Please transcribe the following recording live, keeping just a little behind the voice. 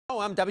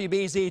I'm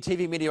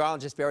wbz-tv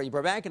meteorologist Barry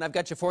Burbank, and I've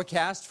got your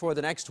forecast for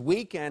the next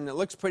week, and it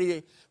looks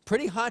pretty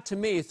hot to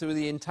me through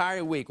the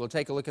entire week. We'll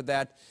take a look at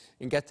that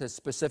and get to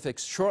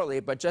specifics shortly,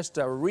 but just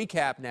a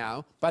recap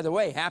now. By the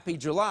way, happy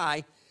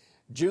July.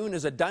 June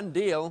is a done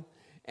deal,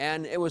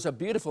 and it was a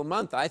beautiful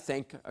month, I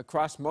think,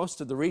 across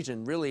most of the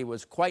region. Really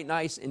was quite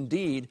nice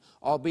indeed,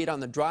 albeit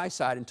on the dry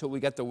side until we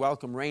get the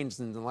welcome rains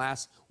in the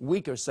last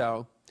week or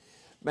so.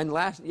 And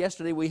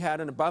yesterday we had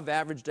an above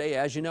average day.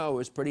 As you know, it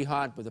was pretty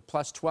hot with a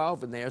plus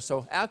 12 in there.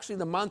 So actually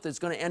the month is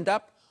going to end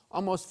up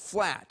almost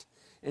flat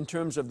in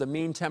terms of the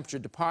mean temperature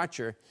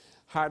departure,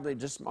 hardly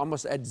just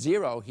almost at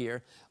zero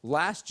here.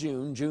 Last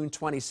June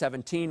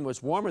 2017,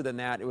 was warmer than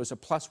that. It was a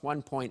plus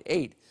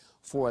 1.8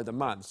 for the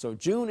month. So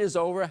June is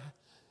over.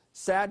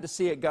 Sad to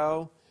see it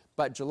go.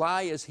 But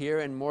July is here,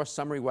 and more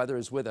summery weather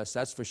is with us,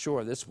 that's for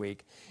sure, this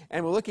week.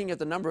 And we're looking at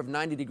the number of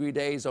 90-degree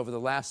days over the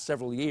last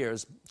several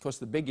years. Of course,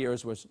 the big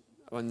years was,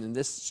 in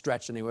this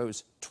stretch anyway,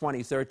 was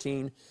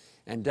 2013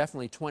 and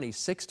definitely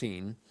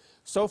 2016.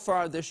 So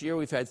far this year,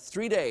 we've had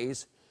 3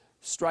 days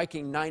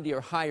striking 90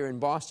 or higher in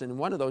Boston, and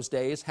one of those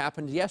days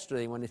happened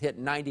yesterday when it hit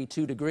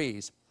 92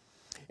 degrees.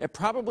 It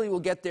probably will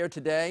get there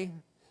today.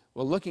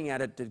 We're looking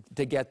at it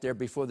to get there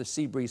before the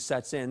sea breeze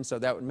sets in, so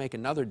that would make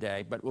another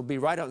day, but we'll be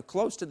right out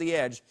close to the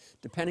edge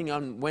depending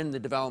on when the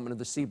development of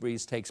the sea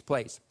breeze takes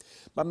place.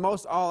 But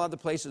most all other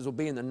places will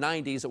be in the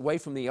 90s away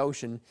from the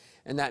ocean,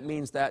 and that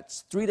means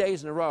that's 3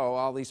 days in a row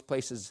all these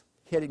places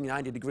hitting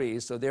 90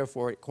 degrees, so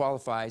therefore it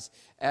qualifies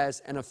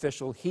as an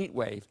official heat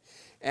wave.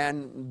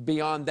 And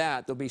beyond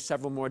that, there'll be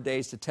several more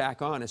days to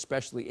tack on,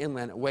 especially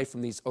inland away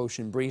from these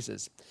ocean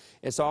breezes.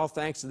 It's all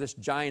thanks to this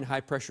giant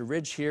high-pressure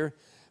ridge here,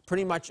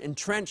 pretty much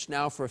entrenched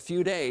now for a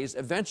few days.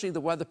 Eventually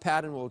the weather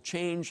pattern will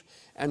change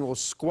and will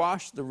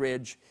squash the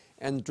ridge,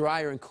 and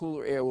drier and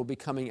cooler air will be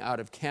coming out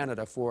of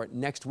Canada for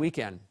next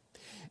weekend.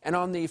 And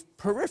on the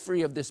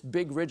periphery of this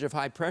big ridge of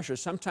high pressure,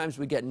 sometimes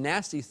we get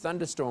nasty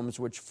thunderstorms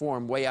which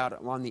form way out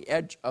on the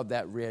edge of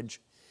that ridge.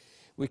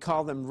 We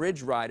call them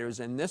ridge riders,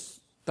 and this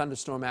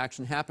thunderstorm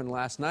action happened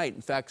last night.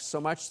 In fact,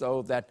 so much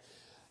so that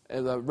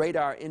the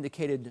radar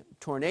indicated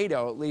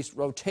tornado, at least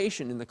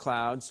rotation in the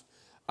clouds,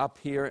 up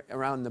here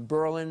around the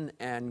Berlin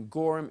and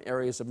Gorham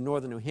areas of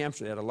northern New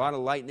Hampshire. They had a lot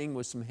of lightning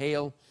with some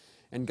hail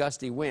and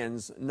gusty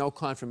winds. No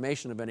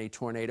confirmation of any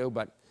tornado,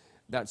 but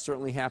that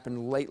certainly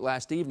happened late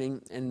last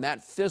evening, and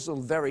that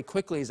fizzled very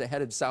quickly as it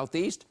headed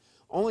southeast,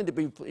 only to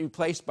be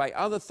replaced by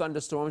other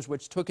thunderstorms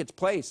which took its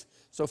place.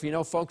 So if you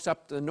know folks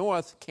up to the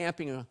north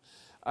camping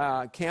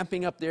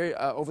up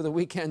there over the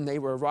weekend, they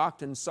were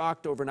rocked and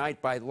socked overnight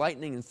by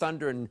lightning and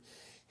thunder and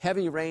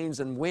heavy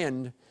rains and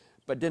wind,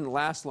 but didn't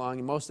last long,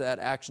 and most of that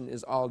action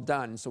is all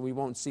done, so we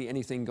won't see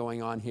anything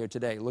going on here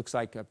today. It looks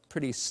like a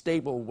pretty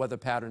stable weather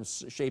pattern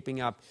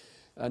shaping up.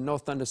 No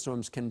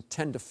thunderstorms can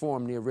tend to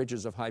form near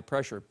ridges of high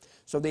pressure.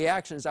 So the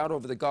action is out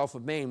over the Gulf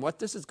of Maine. What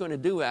this is going to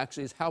do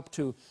actually is help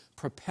to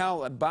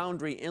propel a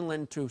boundary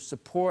inland to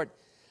support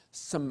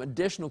some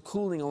additional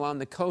cooling along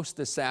the coast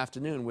this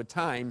afternoon. With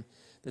time,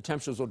 the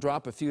temperatures will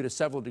drop a few to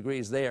several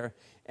degrees there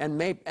and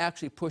may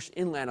actually push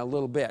inland a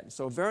little bit.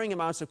 So varying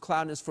amounts of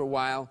cloudiness for a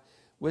while,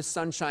 with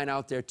sunshine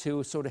out there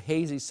too, sort of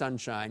hazy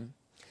sunshine,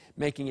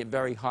 making it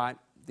very hot.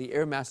 The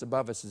air mass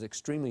above us is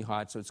extremely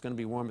hot, so it's going to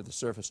be warm at the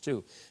surface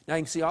too. Now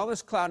you can see all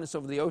this cloudiness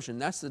over the ocean.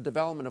 That's the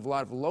development of a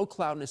lot of low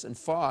cloudiness and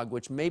fog,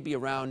 which may be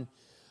around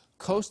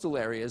coastal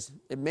areas.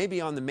 It may be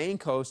on the Maine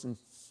coast and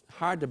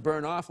hard to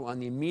burn off along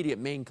the immediate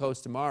Maine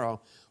coast tomorrow,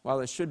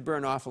 while it should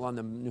burn off along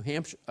the New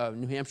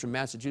Hampshire,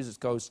 Massachusetts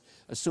coast,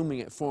 assuming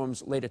it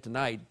forms later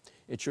tonight.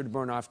 It should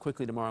burn off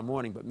quickly tomorrow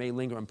morning, but may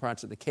linger in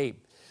parts of the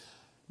Cape.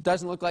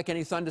 Doesn't look like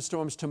any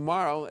thunderstorms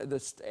tomorrow.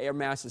 The air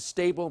mass is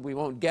stable. We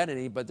won't get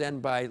any, but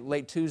then by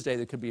late Tuesday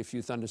there could be a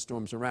few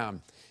thunderstorms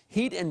around.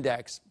 Heat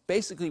index,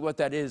 basically what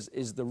that is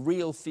the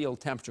real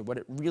field temperature, what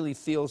it really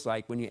feels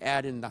like when you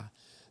add in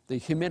the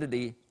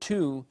humidity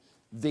to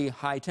the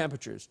high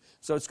temperatures.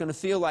 So it's going to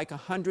feel like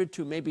 100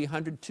 to maybe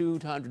 102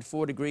 to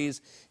 104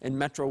 degrees in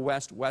Metro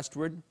West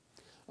westward.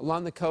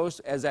 Along the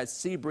coast, as that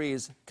sea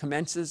breeze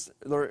commences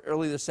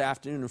early this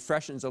afternoon and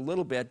freshens a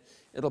little bit,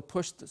 it'll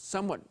push the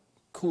somewhat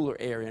cooler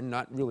air in,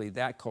 not really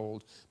that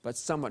cold, but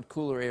somewhat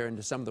cooler air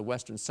into some of the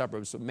western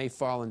suburbs, so it may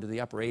fall into the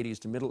upper 80s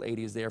to middle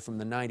 80s there from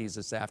the 90s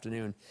this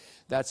afternoon.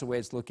 That's the way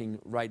it's looking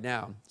right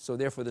now. So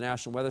therefore the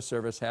National Weather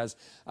Service has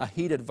a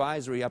heat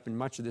advisory up in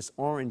much of this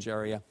orange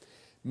area,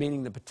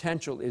 meaning the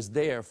potential is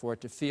there for it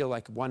to feel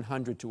like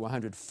 100 to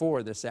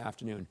 104 this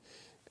afternoon.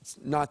 It's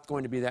not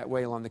going to be that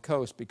way along the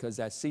coast because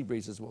that sea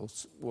breezes will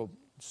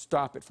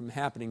stop it from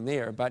happening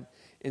there, but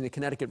in the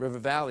Connecticut River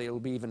Valley it will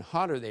be even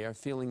hotter there,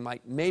 feeling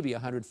like maybe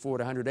 104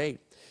 to 108.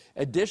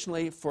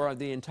 Additionally, for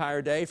the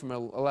entire day from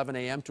 11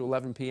 a.m. to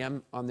 11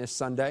 p.m. on this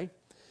Sunday,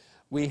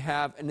 we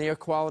have an air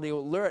quality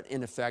alert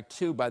in effect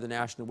too by the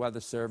National Weather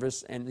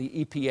Service and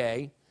the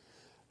EPA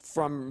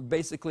from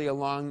basically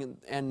along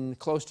and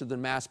close to the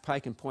Mass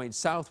Pike and Point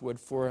southward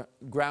for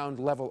ground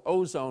level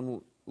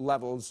ozone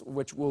levels,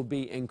 which will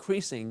be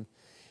increasing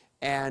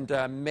and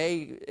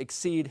may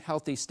exceed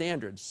healthy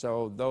standards.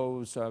 So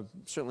those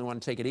certainly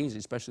want to take it easy,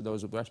 especially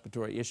those with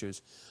respiratory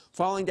issues.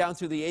 Falling down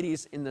through the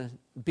 80s in the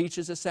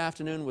beaches this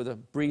afternoon with a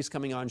breeze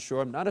coming on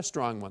shore. Not a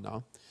strong one,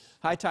 though.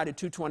 High tide at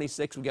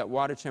 2:26. We've got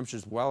water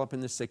temperatures well up in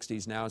the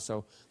 60s now,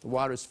 so the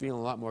water is feeling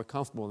a lot more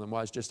comfortable than it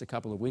was just a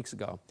couple of weeks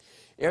ago.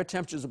 Air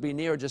temperatures will be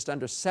near just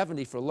under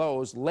 70 for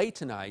lows late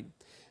tonight,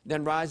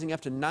 then rising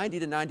up to 90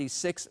 to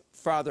 96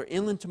 farther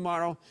inland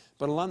tomorrow,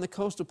 but along the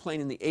coastal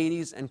plain in the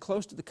 80s and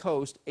close to the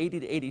coast,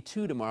 80 to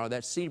 82 tomorrow.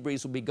 That sea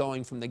breeze will be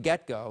going from the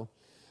get-go,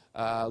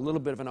 a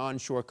little bit of an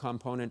onshore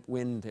component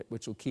wind,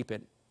 which will keep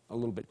it a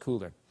little bit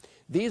cooler.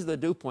 These are the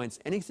dew points.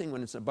 Anything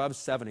when it's above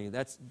 70,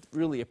 that's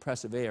really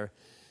oppressive air.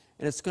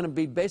 And it's going to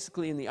be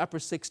basically in the upper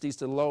 60s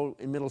to low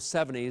and middle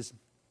 70s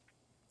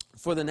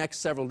for the next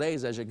several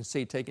days, as you can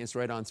see, taking us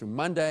right on through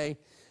Monday.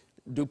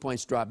 Dew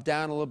points drop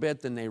down a little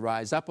bit, then they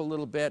rise up a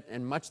little bit,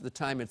 and much of the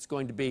time it's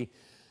going to be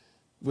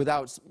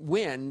without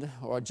wind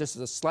or just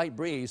a slight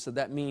breeze, so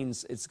that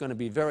means it's going to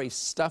be very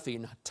stuffy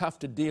and tough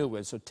to deal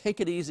with. So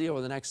take it easy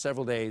over the next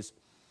several days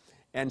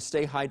and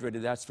stay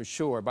hydrated, that's for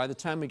sure. By the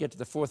time we get to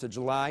the 4th of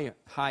July,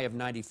 high of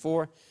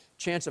 94,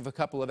 chance of a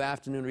couple of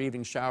afternoon or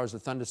evening showers or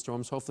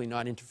thunderstorms, hopefully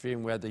not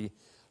interfering where the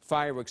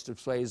fireworks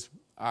displays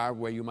are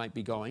where you might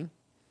be going.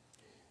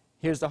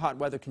 Here's the hot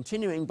weather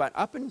continuing, but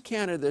up in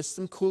Canada there's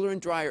some cooler and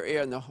drier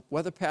air, and the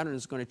weather pattern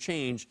is going to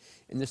change,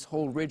 and this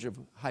whole ridge of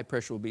high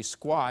pressure will be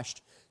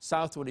squashed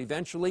southward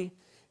eventually,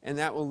 and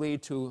that will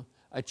lead to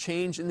a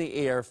change in the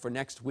air for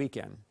next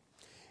weekend.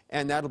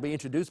 And that'll be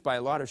introduced by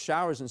a lot of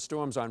showers and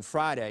storms on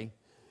Friday,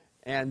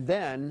 and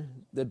then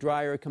the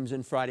dry air comes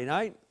in Friday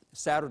night.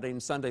 Saturday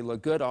and Sunday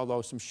look good,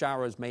 although some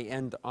showers may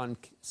end on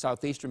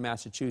southeastern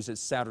Massachusetts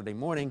Saturday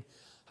morning.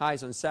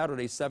 Highs on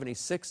Saturday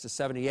 76 to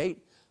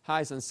 78.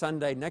 Highs on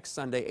Sunday, next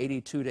Sunday,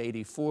 82 to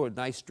 84.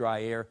 Nice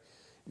dry air.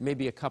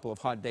 Maybe a couple of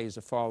hot days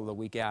to follow the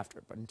week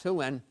after. But until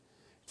then,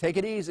 take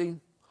it easy.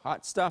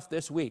 Hot stuff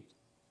this week.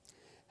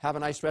 Have a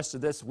nice rest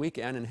of this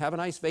weekend, and have a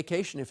nice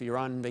vacation if you're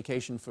on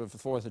vacation for the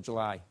 4th of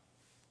July.